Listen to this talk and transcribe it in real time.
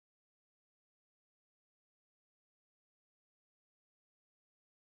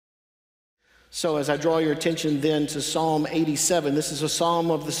So as I draw your attention then to Psalm 87, this is a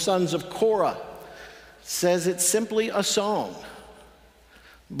psalm of the sons of Korah. It says it's simply a song.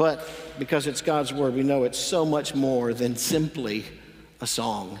 But because it's God's word, we know it's so much more than simply a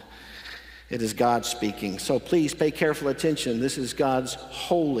song. It is God speaking. So please pay careful attention. This is God's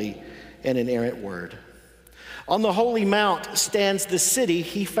holy and inerrant word. On the holy mount stands the city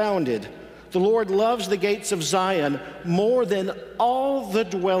he founded. The Lord loves the gates of Zion more than all the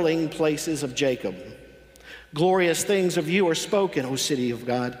dwelling places of Jacob. Glorious things of you are spoken, O city of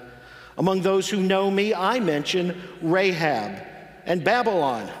God. Among those who know me, I mention Rahab and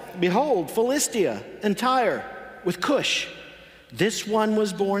Babylon. Behold, Philistia and Tyre with Cush. This one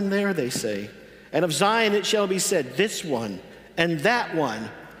was born there, they say. And of Zion it shall be said, this one and that one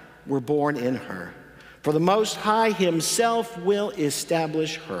were born in her. For the Most High himself will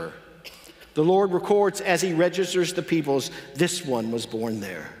establish her. The Lord records as he registers the peoples, this one was born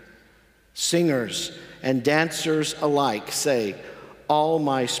there. Singers and dancers alike say, all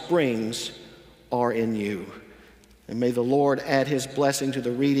my springs are in you. And may the Lord add his blessing to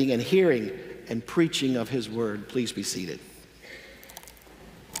the reading and hearing and preaching of his word. Please be seated.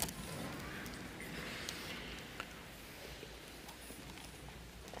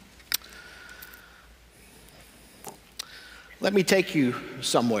 Let me take you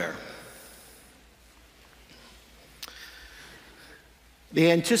somewhere. The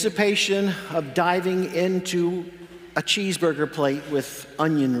anticipation of diving into a cheeseburger plate with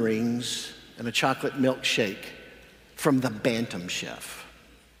onion rings and a chocolate milkshake from the Bantam Chef.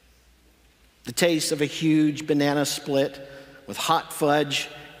 The taste of a huge banana split with hot fudge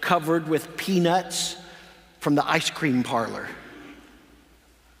covered with peanuts from the ice cream parlor.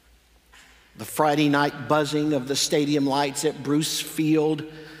 The Friday night buzzing of the stadium lights at Bruce Field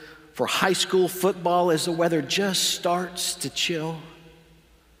for high school football as the weather just starts to chill.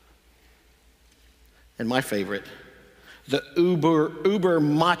 And my favorite, the uber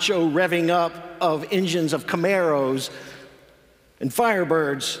macho revving up of engines of Camaros and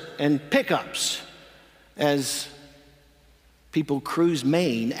Firebirds and pickups as people cruise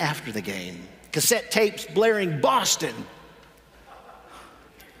Maine after the game. Cassette tapes blaring Boston.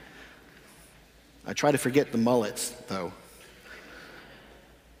 I try to forget the mullets, though.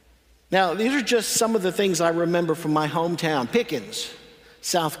 Now, these are just some of the things I remember from my hometown, Pickens,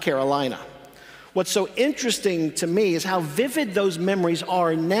 South Carolina. What's so interesting to me is how vivid those memories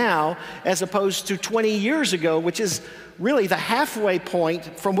are now as opposed to 20 years ago, which is really the halfway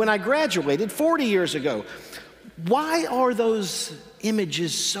point from when I graduated 40 years ago. Why are those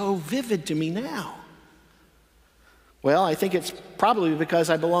images so vivid to me now? Well, I think it's probably because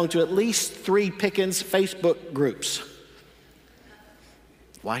I belong to at least 3 Pickens Facebook groups.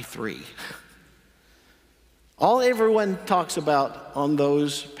 Why 3? All everyone talks about on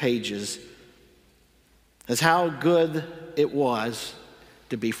those pages is how good it was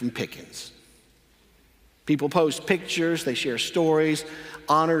to be from Pickens. People post pictures, they share stories,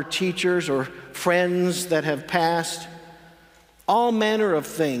 honor teachers or friends that have passed. All manner of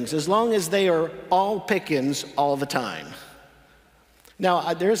things, as long as they are all Pickens all the time.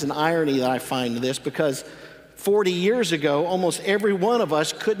 Now, there's an irony that I find in this because 40 years ago, almost every one of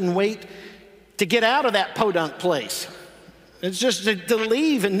us couldn't wait to get out of that podunk place. It's just to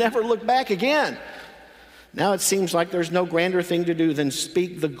leave and never look back again. Now it seems like there's no grander thing to do than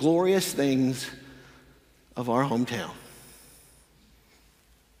speak the glorious things of our hometown.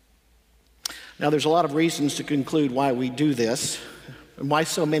 Now there's a lot of reasons to conclude why we do this and why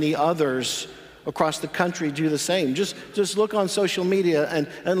so many others across the country do the same. Just look on social media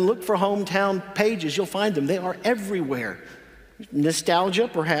and look for hometown pages. You'll find them. They are everywhere. Nostalgia,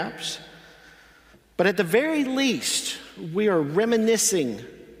 perhaps. But at the very least, we are reminiscing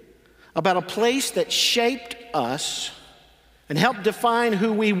about a place that shaped us and helped define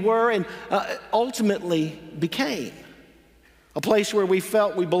who we were and ultimately became. A place where we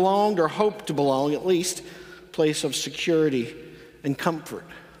felt we belonged or hoped to belong, at least a place of security and comfort.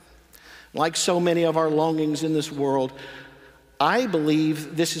 Like so many of our longings in this world, I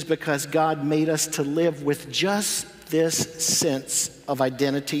believe this is because God made us to live with just this sense of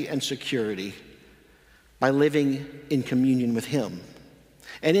identity and security by living in communion with Him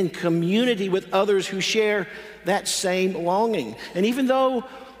and in community with others who share that same longing. And even though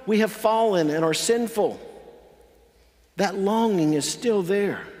we have fallen and are sinful, that longing is still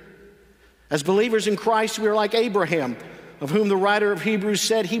there. As believers in Christ, we are like Abraham, of whom the writer of Hebrews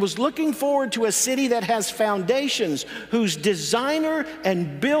said he was looking forward to a city that has foundations, whose designer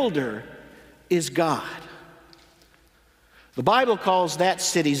and builder is God. The Bible calls that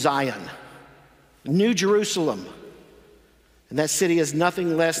city Zion, New Jerusalem. And that city is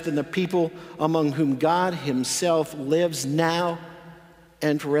nothing less than the people among whom God himself lives now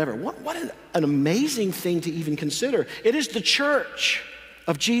and forever. What an amazing thing to even consider. It is the church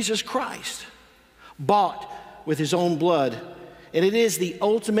of Jesus Christ, bought with his own blood. And it is the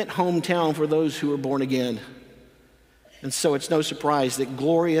ultimate hometown for those who are born again. And so it's no surprise that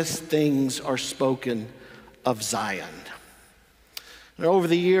glorious things are spoken of Zion. And over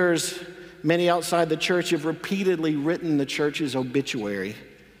the years, many outside the church have repeatedly written the church's obituary.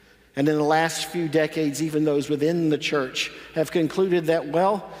 And in the last few decades, even those within the church have concluded that,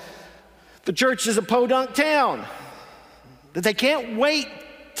 well, the church is a podunk town, that they can't wait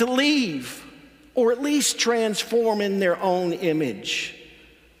to leave or at least transform in their own image.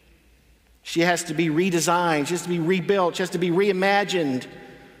 She has to be redesigned, she has to be rebuilt, she has to be reimagined,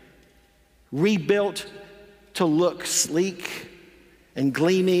 rebuilt to look sleek and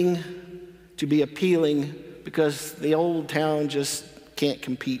gleaming, to be appealing, because the old town just can't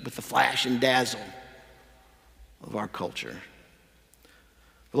compete with the flash and dazzle of our culture.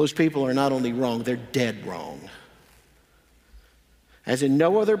 Those people are not only wrong, they're dead wrong. As in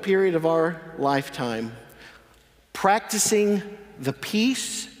no other period of our lifetime, practicing the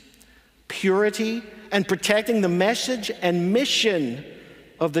peace, purity, and protecting the message and mission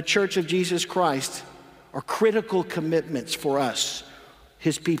of the Church of Jesus Christ are critical commitments for us,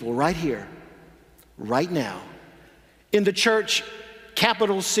 his people, right here, right now, in the church,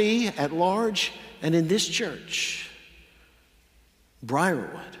 capital C, at large, and in this church,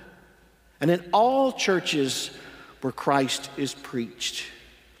 Briarwood, and in all churches where Christ is preached.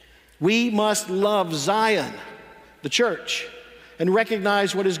 We must love Zion, the church, and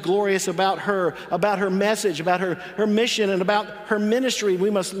recognize what is glorious about her message, about her mission, and about her ministry.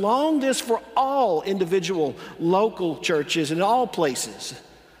 We must long this for all individual local churches in all places,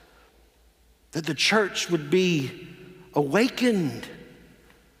 that the church would be awakened,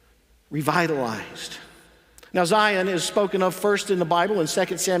 revitalized. Now, Zion is spoken of first in the Bible in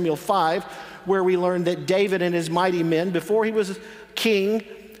 2 Samuel 5, where we learn that David and his mighty men, before he was king,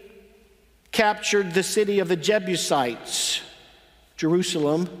 captured the city of the Jebusites,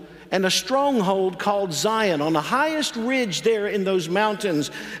 Jerusalem, and a stronghold called Zion on the highest ridge there in those mountains.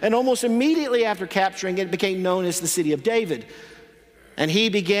 And almost immediately after capturing it, it became known as the city of David. And he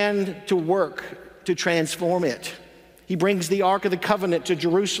began to work to transform it. He brings the Ark of the Covenant to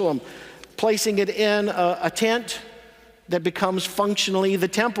Jerusalem, placing it in a tent that becomes functionally the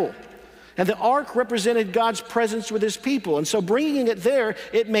temple. And the ark represented God's presence with his people. And so bringing it there,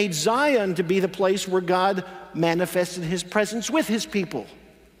 it made Zion to be the place where God manifested his presence with his people.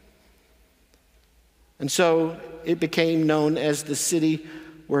 And so it became known as the city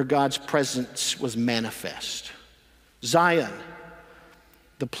where God's presence was manifest. Zion,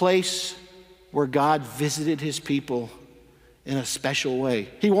 the place where God visited his people in a special way.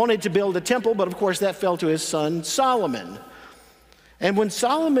 He wanted to build a temple, but of course that fell to his son Solomon. And when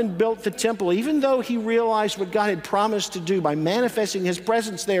Solomon built the temple, even though he realized what God had promised to do by manifesting his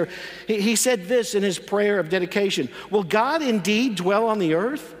presence there, he said this in his prayer of dedication: "Will God indeed dwell on the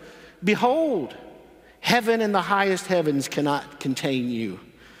earth? Behold, heaven and the highest heavens cannot contain you.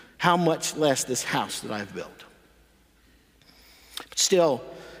 How much less this house that I've built?" But still,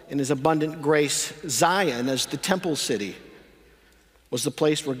 in his abundant grace, Zion, as the temple city, was the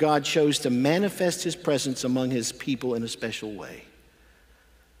place where God chose to manifest his presence among his people in a special way.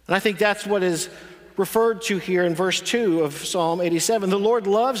 And I think that's what is referred to here in verse 2 of Psalm 87. The Lord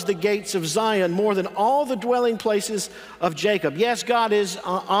loves the gates of Zion more than all the dwelling places of Jacob. Yes, God is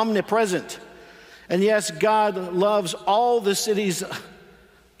omnipresent. And yes, God loves all the cities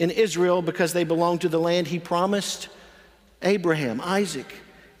in Israel because they belong to the land he promised Abraham, Isaac,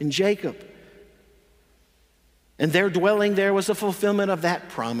 and Jacob. And their dwelling there was a fulfillment of that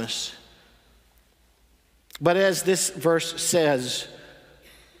promise. But as this verse says,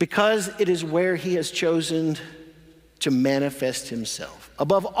 because it is where he has chosen to manifest himself,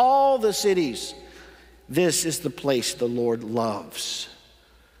 above all the cities, this is the place the Lord loves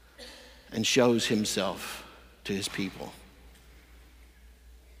and shows himself to his people.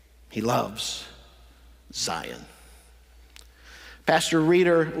 He loves Zion. Pastor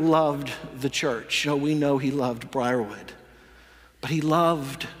Reeder loved the church. So we know he loved Briarwood. But he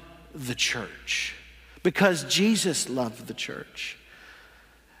loved the church because Jesus loved the church.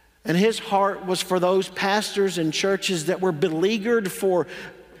 And his heart was for those pastors and churches that were beleaguered for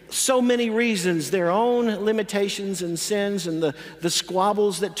so many reasons, their own limitations and sins and the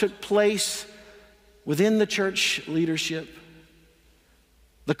squabbles that took place within the church leadership.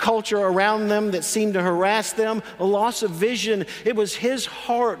 the culture around them that seemed to harass them, a loss of vision. It was his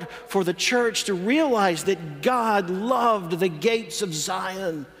heart for the church to realize that God loved the gates of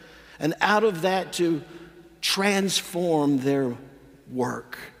Zion, and out of that to transform their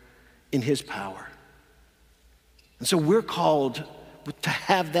work in his power. And so we're called to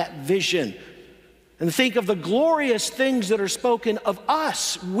have that vision and think of the glorious things that are spoken of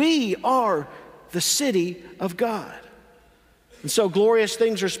us. We are the city of God. And so glorious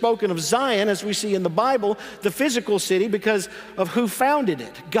things are spoken of Zion, as we see in the Bible, the physical city, because of who founded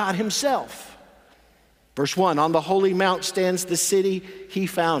it, God himself. Verse 1, on the holy mount stands the city he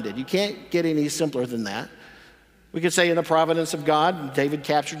founded. You can't get any simpler than that. We could say in the providence of God, David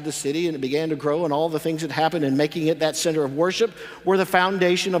captured the city and it began to grow, and all the things that happened in making it that center of worship were the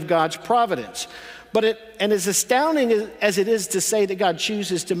foundation of God's providence. And as astounding as it is to say that God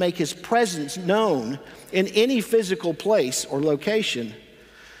chooses to make his presence known in any physical place or location,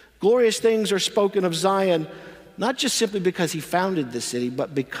 glorious things are spoken of Zion, not just simply because he founded the city,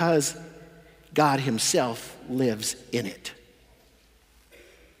 but because God himself lives in it.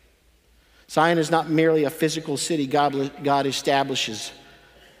 Zion is not merely a physical city God establishes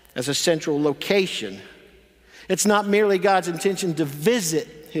as a central location. It's not merely God's intention to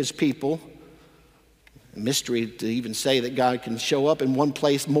visit his people. A mystery to even say that God can show up in one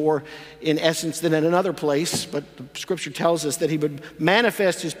place more in essence than in another place, but the scripture tells us that he would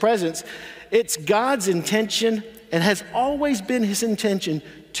manifest his presence. It's God's intention, and has always been his intention,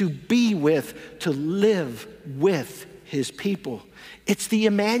 to be with, to live with his people. It's the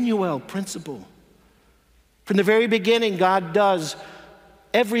Emmanuel principle. From the very beginning, God does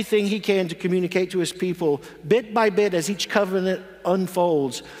everything he can to communicate to his people. Bit by bit, as each covenant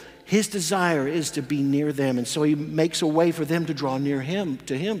unfolds, his desire is to be near them. And so he makes a way for them to draw near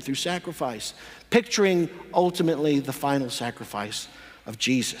to him through sacrifice, picturing ultimately the final sacrifice of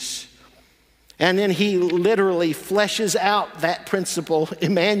Jesus. And then he literally fleshes out that principle,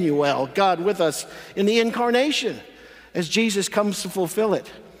 Emmanuel, God with us, in the incarnation, as Jesus comes to fulfill it.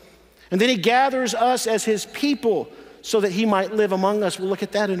 And then he gathers us as his people so that he might live among us. We'll look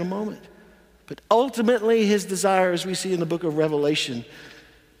at that in a moment. But ultimately, his desire, as we see in the book of Revelation,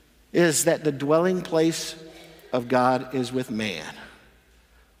 is that the dwelling place of God is with man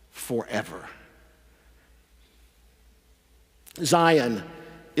forever. Zion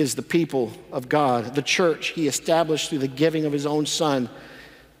is the people of God, the church he established through the giving of his own Son.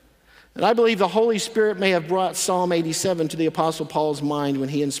 And I believe the Holy Spirit may have brought Psalm 87 to the Apostle Paul's mind when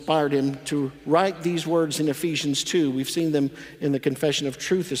he inspired him to write these words in Ephesians 2. We've seen them in the Confession of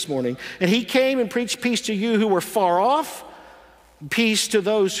Truth this morning. And he came and preached peace to you who were far off, peace to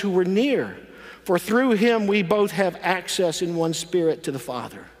those who were near. For through him we both have access in one Spirit to the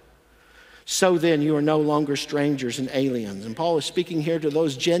Father. So then you are no longer strangers and aliens. And Paul is speaking here to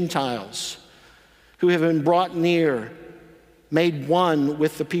those Gentiles who have been brought near, made one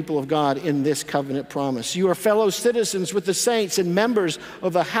with the people of God in this covenant promise. You are fellow citizens with the saints and members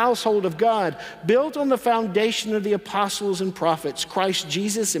of the household of God, built on the foundation of the apostles and prophets, Christ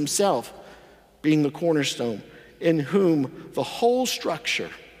Jesus himself being the cornerstone, in whom the whole structure,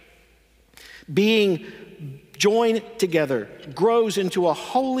 being joined together, grows into a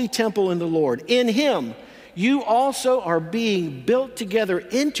holy temple in the Lord. In him, you also are being built together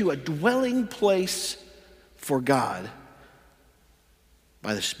into a dwelling place for God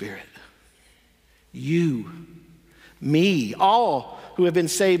by the Spirit. You, me, all who have been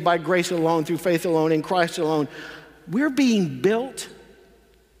saved by grace alone, through faith alone, in Christ alone, we're being built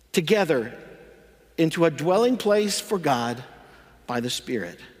together into a dwelling place for God by the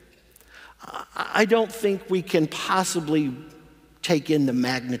Spirit. I don't think we can possibly take in the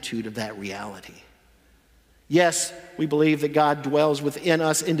magnitude of that reality. Yes, we believe that God dwells within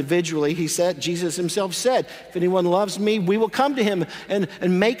us individually. Jesus himself said, if anyone loves me, we will come to him and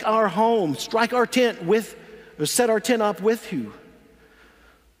make our home, strike our tent with, or set our tent up with you.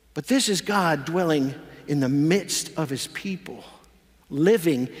 But this is God dwelling in the midst of his people,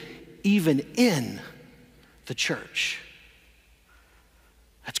 living even in the church.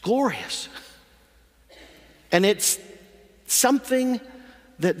 That's glorious. And it's something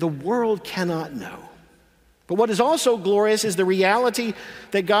that the world cannot know. But what is also glorious is the reality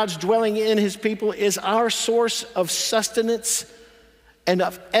that God's dwelling in his people is our source of sustenance and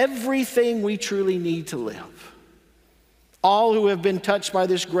of everything we truly need to live. All who have been touched by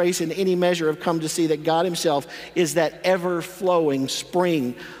this grace in any measure have come to see that God himself is that ever-flowing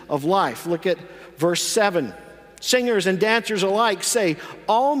spring of life. Look at verse 7. Singers and dancers alike say,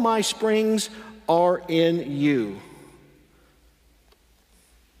 all my springs are in you.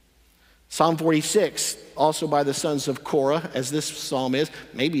 Psalm 46, also by the sons of Korah, as this psalm is.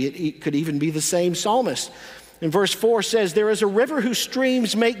 Maybe it could even be the same psalmist. In verse 4 says, there is a river whose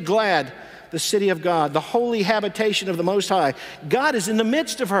streams make glad the city of God, the holy habitation of the Most High. God is in the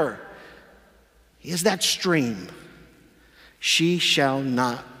midst of her. He is that stream. She shall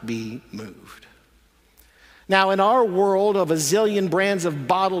not be moved. Now, in our world of a zillion brands of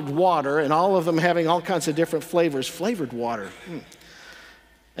bottled water, and all of them having all kinds of different flavors, flavored water,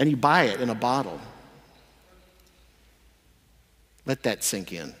 and you buy it in a bottle. Let that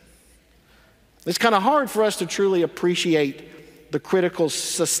sink in. It's kind of hard for us to truly appreciate the critical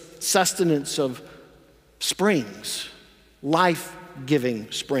sustenance of springs,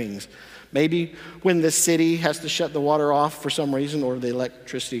 life-giving springs. Maybe when the city has to shut the water off for some reason or the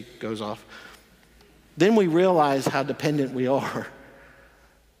electricity goes off, then we realize how dependent we are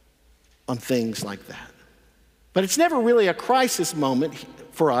on things like that. But it's never really a crisis moment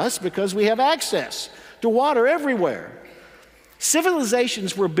for us because we have access to water everywhere.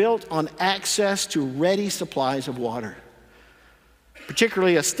 Civilizations were built on access to ready supplies of water,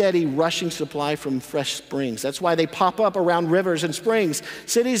 particularly a steady rushing supply from fresh springs. That's why they pop up around rivers and springs.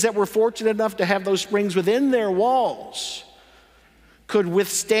 Cities that were fortunate enough to have those springs within their walls could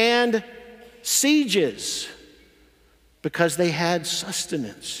withstand sieges because they had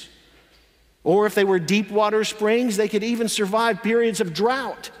sustenance. Or if they were deep water springs, they could even survive periods of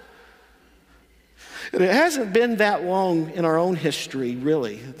drought. And it hasn't been that long in our own history,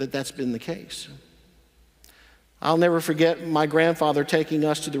 really, that that's been the case. I'll never forget my grandfather taking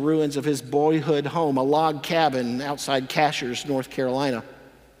us to the ruins of his boyhood home, a log cabin outside Cashers, North Carolina.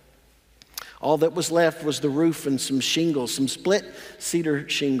 All that was left was the roof and some shingles, some split cedar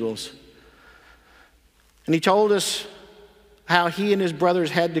shingles. And he told us how he and his brothers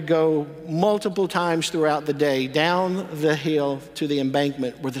had to go multiple times throughout the day down the hill to the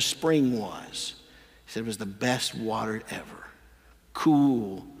embankment where the spring was. He said it was the best water ever.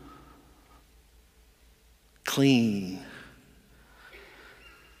 Cool, clean. He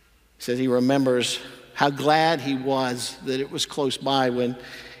says he remembers how glad he was that it was close by when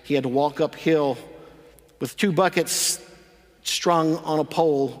he had to walk uphill with 2 buckets strung on a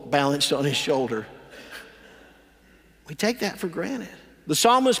pole balanced on his shoulder. We take that for granted. The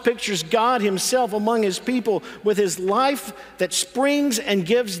psalmist pictures God himself among his people with his life that springs and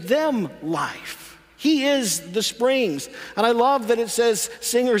gives them life. He is the springs. And I love that it says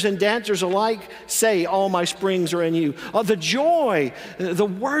singers and dancers alike say, all my springs are in you. The joy, the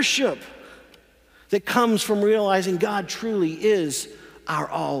worship that comes from realizing God truly is our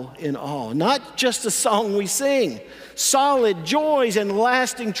all in all. Not just a song we sing. Solid joys and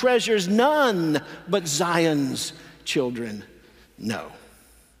lasting treasures none but Zion's children know.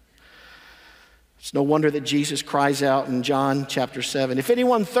 It's no wonder that Jesus cries out in John chapter 7, if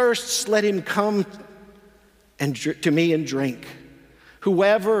anyone thirsts, let him come to me and drink.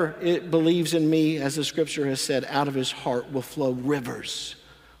 Whoever believes in me, as the scripture has said, out of his heart will flow rivers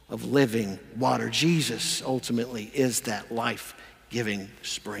of living water. Jesus ultimately is that life-giving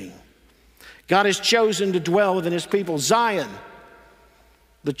spring. God has chosen to dwell within his people, Zion,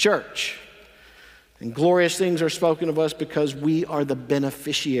 the church. And glorious things are spoken of us because we are the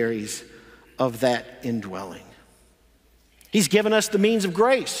beneficiaries of that indwelling. He's given us the means of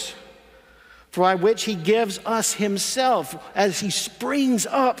grace, by which he gives us himself as he springs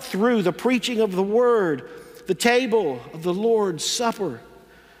up through the preaching of the word, the table of the Lord's Supper,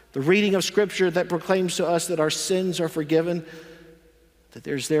 the reading of scripture that proclaims to us that our sins are forgiven, that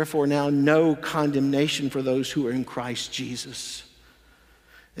there's therefore now no condemnation for those who are in Christ Jesus.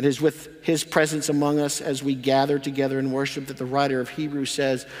 It is with his presence among us as we gather together in worship that the writer of Hebrews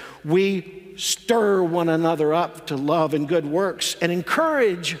says, we stir one another up to love and good works and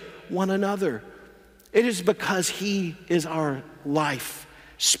encourage one another. It is because he is our life,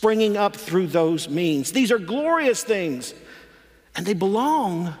 springing up through those means. These are glorious things, and they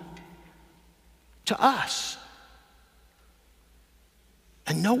belong to us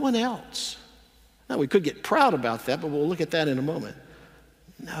and no one else. Now, we could get proud about that, but we'll look at that in a moment.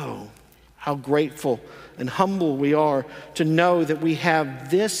 No, how grateful and humble we are to know that we have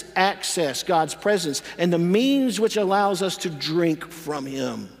this access, God's presence, and the means which allows us to drink from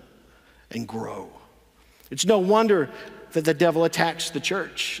him and grow. It's no wonder that the devil attacks the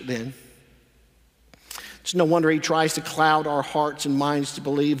church then. It's no wonder he tries to cloud our hearts and minds to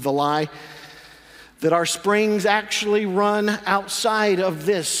believe the lie that our springs actually run outside of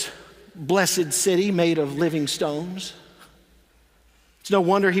this blessed city made of living stones. It's no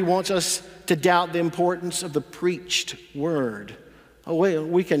wonder he wants us to doubt the importance of the preached word. Oh, wait,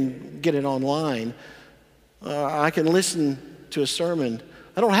 we can get it online. I can listen to a sermon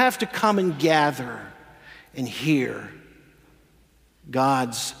I don't have to come and gather and hear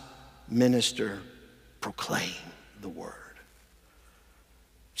God's minister proclaim the word.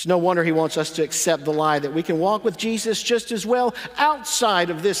 It's no wonder he wants us to accept the lie that we can walk with Jesus just as well outside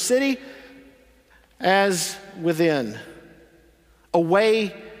of this city as within,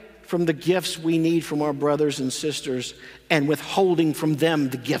 away from the gifts we need from our brothers and sisters and withholding from them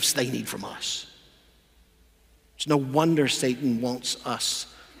the gifts they need from us. It's no wonder Satan wants us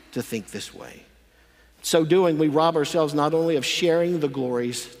to think this way. So doing, we rob ourselves not only of sharing the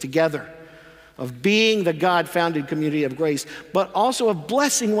glories together, of being the God-founded community of grace, but also of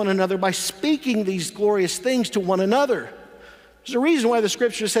blessing one another by speaking these glorious things to one another. There's a reason why the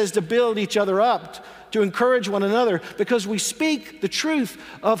scripture says to build each other up, to encourage one another, because we speak the truth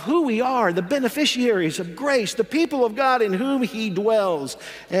of who we are, the beneficiaries of grace, the people of God in whom he dwells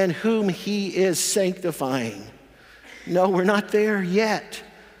and whom he is sanctifying. No, we're not there yet,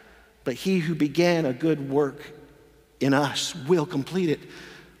 but he who began a good work in us will complete it,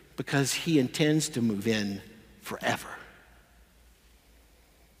 because he intends to move in forever.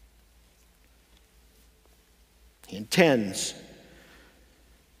 He intends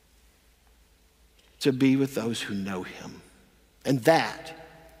to be with those who know him. And that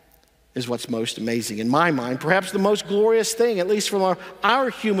is what's most amazing in my mind. Perhaps the most glorious thing, at least from our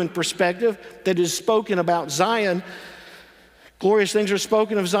human perspective, that is spoken about Zion. Glorious things are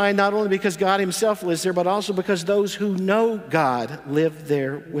spoken of Zion not only because God himself lives there, but also because those who know God live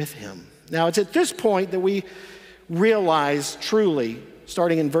there with him. Now, it's at this point that we realize truly,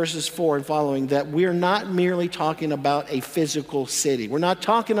 starting in verses 4 and following, that we're not merely talking about a physical city. We're not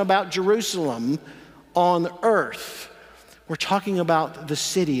talking about Jerusalem on earth. We're talking about the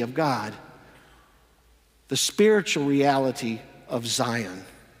city of God, the spiritual reality of Zion.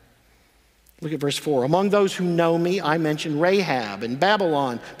 Look at verse 4. Among those who know me, I mentioned Rahab and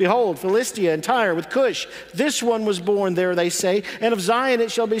Babylon. Behold, Philistia and Tyre with Cush. This one was born there, they say. And of Zion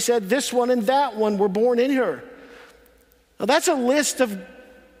it shall be said, this one and that one were born in her. Now that's a list of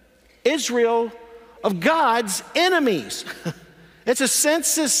Israel, of God's enemies. It's a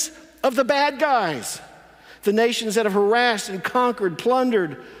census of the bad guys. The nations that have harassed and conquered,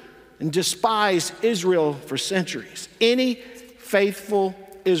 plundered, and despised Israel for centuries. Any faithful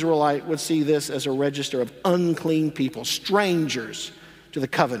Israelite would see this as a register of unclean people, strangers to the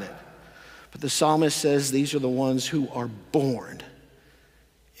covenant. But the psalmist says these are the ones who are born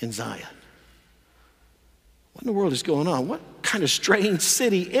in Zion. What in the world is going on? What kind of strange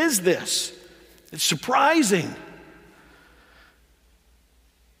city is this? It's surprising.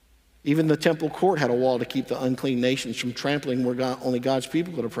 Even the temple court had a wall to keep the unclean nations from trampling where only God's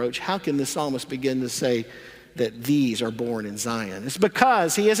people could approach. How can the psalmist begin to say that these are born in Zion? It's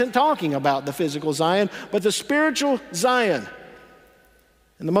because he isn't talking about the physical Zion, but the spiritual Zion.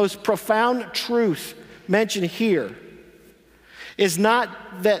 And the most profound truth mentioned here is not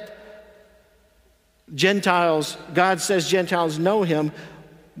that Gentiles, God says Gentiles know him,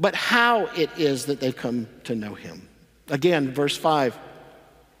 but how it is that they've come to know him. Again, verse 5.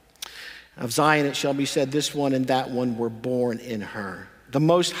 Of Zion it shall be said, this one and that one were born in her. The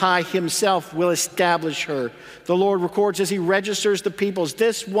Most High himself will establish her. The Lord records as he registers the peoples,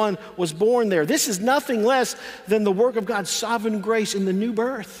 this one was born there. This is nothing less than the work of God's sovereign grace in the new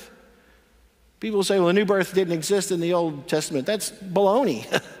birth. People say, well, the new birth didn't exist in the Old Testament. That's baloney.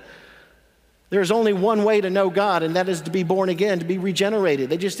 There's only one way to know God, and that is to be born again, to be regenerated.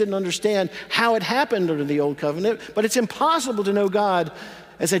 They just didn't understand how it happened under the Old Covenant, but it's impossible to know God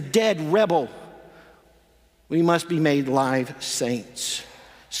as a dead rebel. We must be made live saints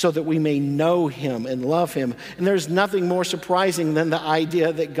so that we may know him and love him. And there's nothing more surprising than the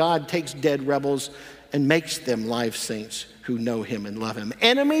idea that God takes dead rebels and makes them live saints who know him and love him.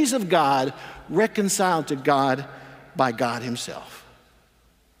 Enemies of God reconciled to God by God himself.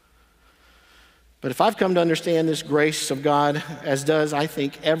 But if I've come to understand this grace of God, as does, I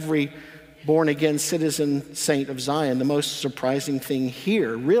think, every born-again citizen saint of Zion, the most surprising thing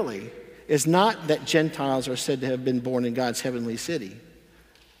here, really, is not that Gentiles are said to have been born in God's heavenly city.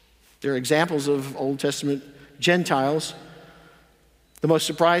 There are examples of Old Testament Gentiles. The most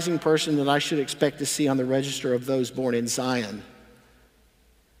surprising person that I should expect to see on the register of those born in Zion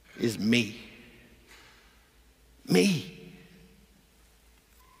is me. Me.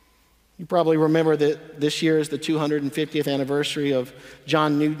 You probably remember that this year is the 250th anniversary of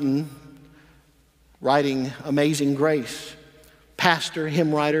John Newton writing Amazing Grace. Pastor,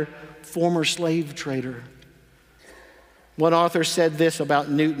 hymn writer, former slave trader. One author said this about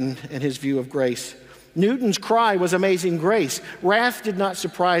Newton and his view of grace. Newton's cry was amazing grace. Wrath did not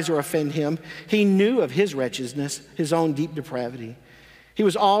surprise or offend him. He knew of his wretchedness, his own deep depravity. He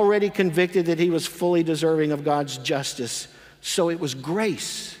was already convicted that he was fully deserving of God's justice. So it was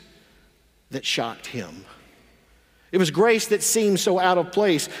grace that shocked him. It was grace that seemed so out of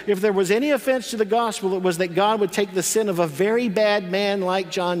place. If there was any offense to the gospel, it was that God would take the sin of a very bad man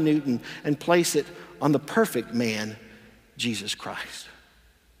like John Newton and place it on the perfect man, Jesus Christ.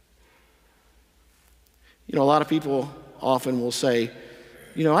 You know, a lot of people often will say,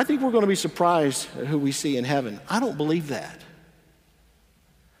 you know, I think we're going to be surprised at who we see in heaven. I don't believe that.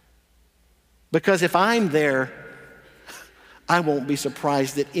 Because if I'm there, I won't be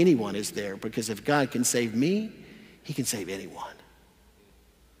surprised that anyone is there, because if God can save me, he can save anyone.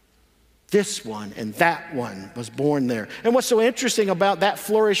 This one and that one was born there. And what's so interesting about that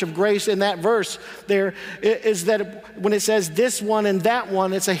flourish of grace in that verse there is that when it says this one and that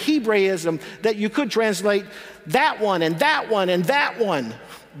one, it's a Hebraism that you could translate that one and that one and that one.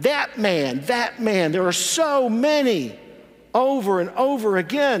 That man, that man. There are so many over and over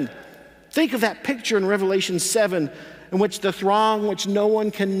again. Think of that picture in Revelation 7 in which the throng, which no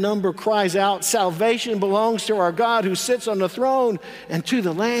one can number, cries out, salvation belongs to our God who sits on the throne and to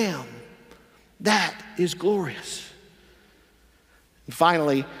the Lamb. That is glorious. And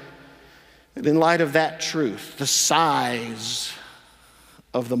finally, in light of that truth, the size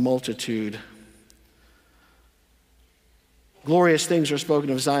of the multitude, glorious things are spoken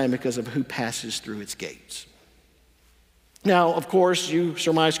of Zion because of who passes through its gates. Now, of course, you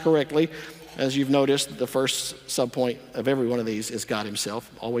surmise correctly, as you've noticed, the first subpoint of every one of these is God himself.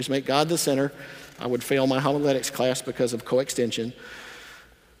 Always make God the center. I would fail my homiletics class because of coextension.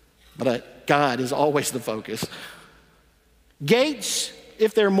 But God is always the focus. Gates,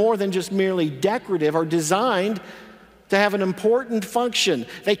 if they're more than just merely decorative, are designed to have an important function.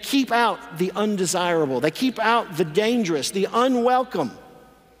 They keep out the undesirable. They keep out the dangerous, the unwelcome.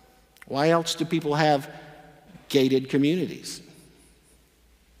 Why else do people have gated communities?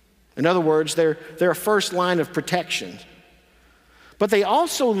 In other words, they're a first line of protection. But they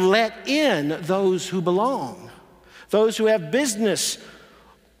also let in those who belong, those who have business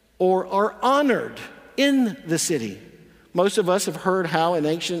or are honored in the city. Most of us have heard how in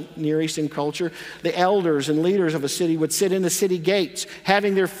ancient Near Eastern culture, the elders and leaders of a city would sit in the city gates,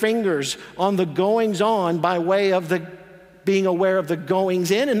 having their fingers on the goings on by way of being aware of the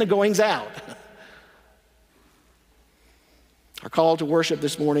goings in and the goings out. Our call to worship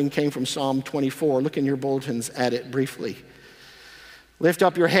this morning came from Psalm 24. Look in your bulletins at it briefly. Lift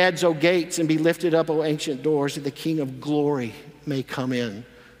up your heads, O gates, and be lifted up, O ancient doors, that the King of glory may come in.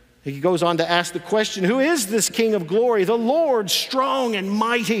 He goes on to ask the question, who is this King of glory? The Lord strong and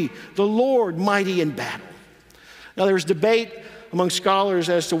mighty, the Lord mighty in battle. Now there's debate among scholars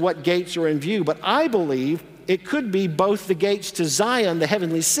as to what gates are in view, but I believe it could be both the gates to Zion, the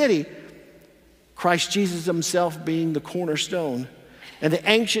heavenly city, Christ Jesus himself being the cornerstone, and the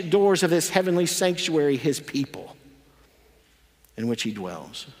ancient doors of this heavenly sanctuary, his people, in which he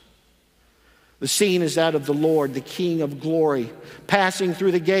dwells. The scene is that of the Lord, the King of glory, passing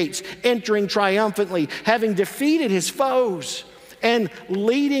through the gates, entering triumphantly, having defeated his foes, and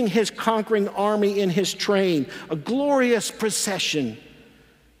leading his conquering army in his train, a glorious procession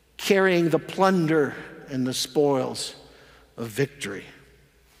carrying the plunder and the spoils of victory.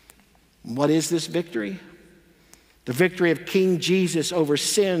 What is this victory? The victory of King Jesus over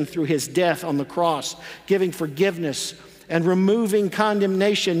sin through his death on the cross, giving forgiveness and removing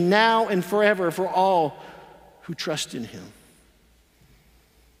condemnation now and forever for all who trust in him.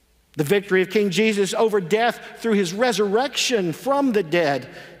 The victory of King Jesus over death through his resurrection from the dead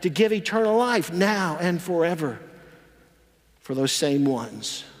to give eternal life now and forever for those same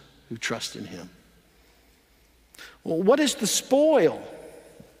ones who trust in him. Well, what is the spoil?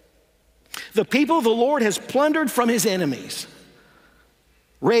 The people the Lord has plundered from his enemies.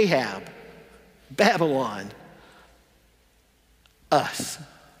 Rahab, Babylon, us.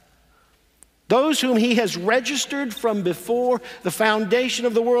 Those whom he has registered from before the foundation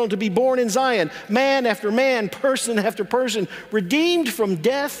of the world to be born in Zion, man after man, person after person, redeemed from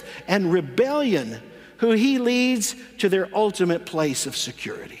death and rebellion, who he leads to their ultimate place of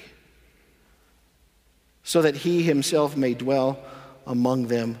security, so that he himself may dwell among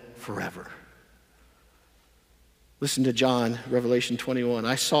them forever. Listen to John, Revelation 21.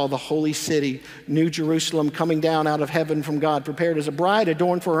 I saw the holy city, New Jerusalem, coming down out of heaven from God, prepared as a bride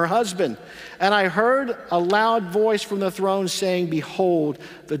adorned for her husband. And I heard a loud voice from the throne saying, behold,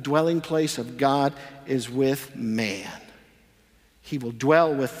 the dwelling place of God is with man. He will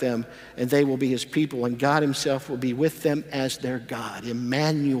dwell with them, and they will be his people, and God himself will be with them as their God,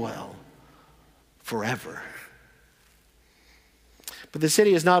 Emmanuel, forever. But the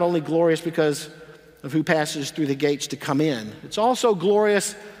city is not only glorious because of who passes through the gates to come in. It's also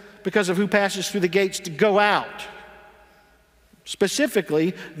glorious because of who passes through the gates to go out.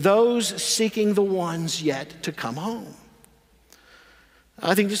 Specifically, those seeking the ones yet to come home.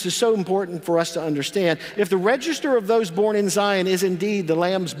 I think this is so important for us to understand. If the register of those born in Zion is indeed the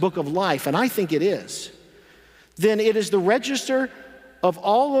Lamb's book of life, and I think it is, then it is the register of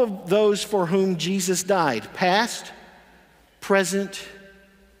all of those for whom Jesus died, past, present,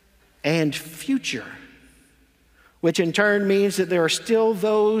 and future, which in turn means that there are still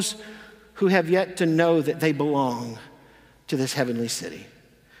those who have yet to know that they belong to this heavenly city,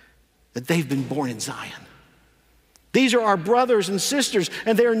 that they've been born in Zion. These are our brothers and sisters,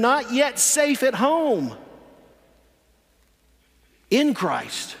 and they're not yet safe at home in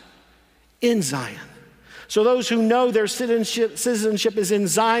Christ, in Zion. So those who know their citizenship is in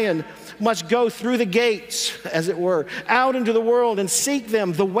Zion must go through the gates, as it were, out into the world and seek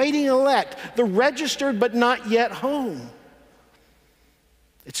them, the waiting elect, the registered but not yet home.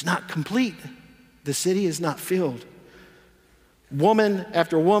 It's not complete. The city is not filled. Woman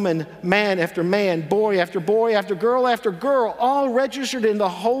after woman, man after man, boy after boy, after girl, all registered in the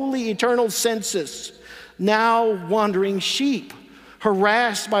holy eternal census, now wandering sheep,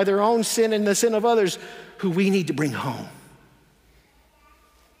 harassed by their own sin and the sin of others, who we need to bring home.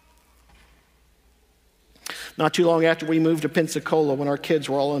 Not too long after we moved to Pensacola, when our kids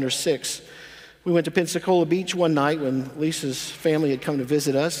were all under 6, we went to Pensacola Beach one night when Lisa's family had come to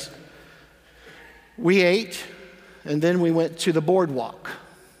visit us. We ate, and then we went to the boardwalk.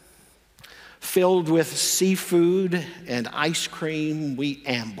 Filled with seafood and ice cream, we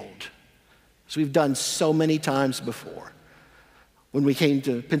ambled, as we've done so many times before when we came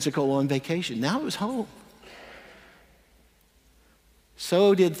to Pensacola on vacation. Now it was home.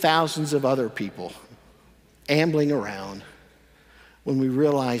 So did thousands of other people ambling around when we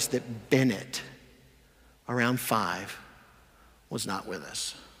realized that Bennett, around 5, was not with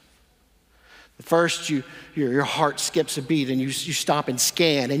us. First, your heart skips a beat and you stop and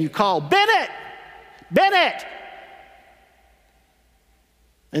scan and you call, Bennett! Bennett!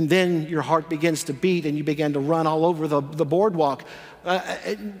 And then your heart begins to beat and you begin to run all over the boardwalk,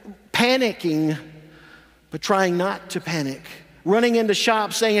 panicking, but trying not to panic. Running into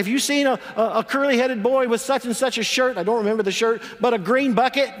shops saying, have you seen a curly-headed boy with such and such a shirt? I don't remember the shirt, but a green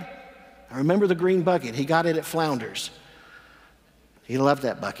bucket. I remember the green bucket. He got it at Flounders. He loved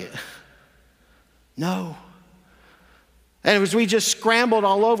that bucket. No. And as we just scrambled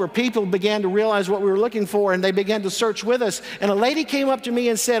all over, people began to realize what we were looking for, and they began to search with us. And a lady came up to me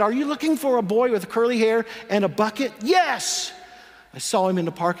and said, are you looking for a boy with curly hair and a bucket? Yes. I saw him in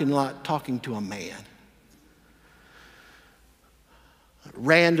the parking lot talking to a man. I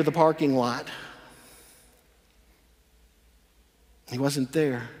ran to the parking lot. He wasn't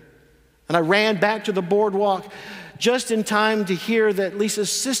there. And I ran back to the boardwalk just in time to hear that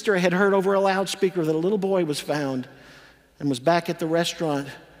Lisa's sister had heard over a loudspeaker that a little boy was found and was back at the restaurant.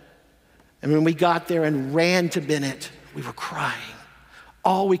 And when we got there and ran to Bennett, we were crying.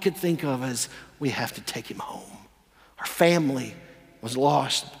 All we could think of is, we have to take him home. Our family was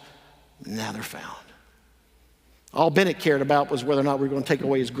lost, now they're found. All Bennett cared about was whether or not we were going to take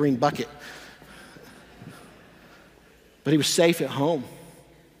away his green bucket. But he was safe at home.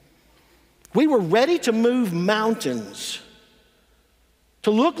 We were ready to move mountains,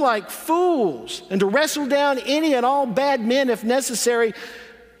 to look like fools, and to wrestle down any and all bad men if necessary,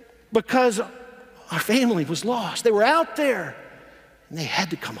 because our family was lost. They were out there, and they had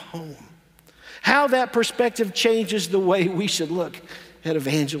to come home. How that perspective changes the way we should look at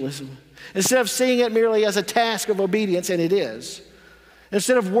evangelism. Instead of seeing it merely as a task of obedience, and it is,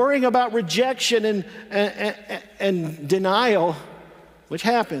 instead of worrying about rejection and denial, which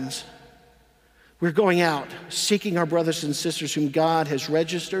happens, we're going out, seeking our brothers and sisters whom God has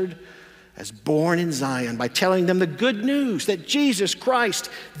registered as born in Zion by telling them the good news that Jesus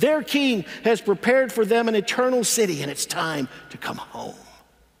Christ, their King, has prepared for them an eternal city, and it's time to come home.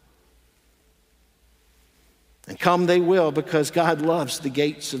 And come they will, because God loves the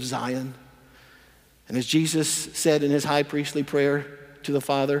gates of Zion. And as Jesus said in his high priestly prayer to the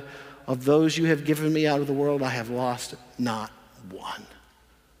Father, of those you have given me out of the world, I have lost not one.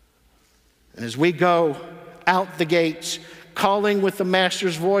 And as we go out the gates, calling with the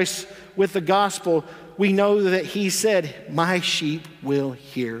Master's voice, with the gospel, we know that he said, my sheep will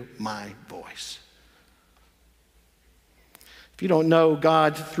hear my voice. If you don't know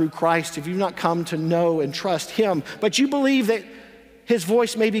God through Christ, if you've not come to know and trust him, but you believe that his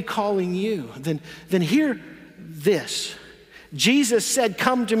voice may be calling you, then hear this. Jesus said,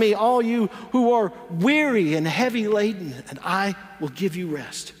 come to me, all you who are weary and heavy laden, and I will give you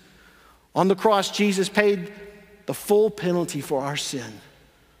rest. On the cross, Jesus paid the full penalty for our sin,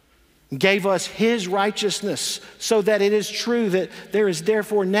 gave us his righteousness, so that it is true that there is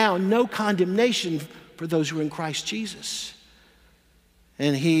therefore now no condemnation for those who are in Christ Jesus.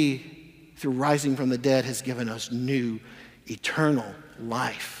 And he, through rising from the dead, has given us new, eternal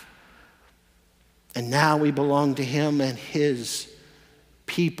life. And now we belong to him and his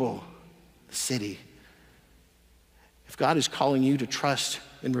people, the city. If God is calling you to trust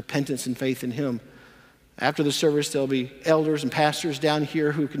in repentance and faith in him, after the service there'll be elders and pastors down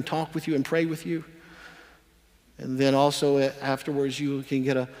here who can talk with you and pray with you. And then also afterwards you can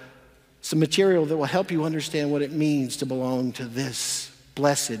get some material that will help you understand what it means to belong to this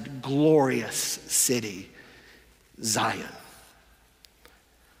blessed, glorious city, Zion.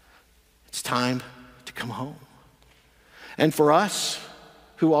 It's time to come home. And for us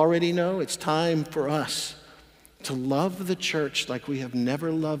who already know, it's time for us to love the church like we have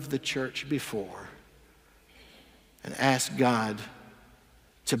never loved the church before, and ask God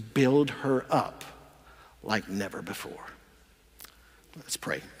to build her up like never before. Let's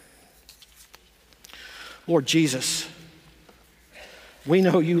pray. Lord Jesus, we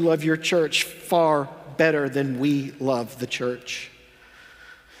know you love your church far better than we love the church.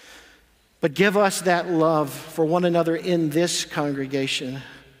 But give us that love for one another in this congregation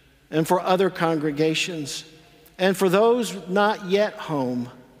and for other congregations and for those not yet home,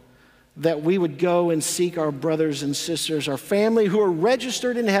 that we would go and seek our brothers and sisters, our family who are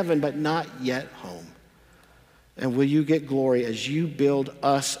registered in heaven but not yet home. And will you get glory as you build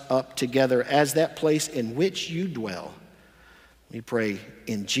us up together as that place in which you dwell? We pray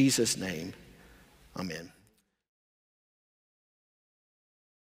in Jesus' name. Amen.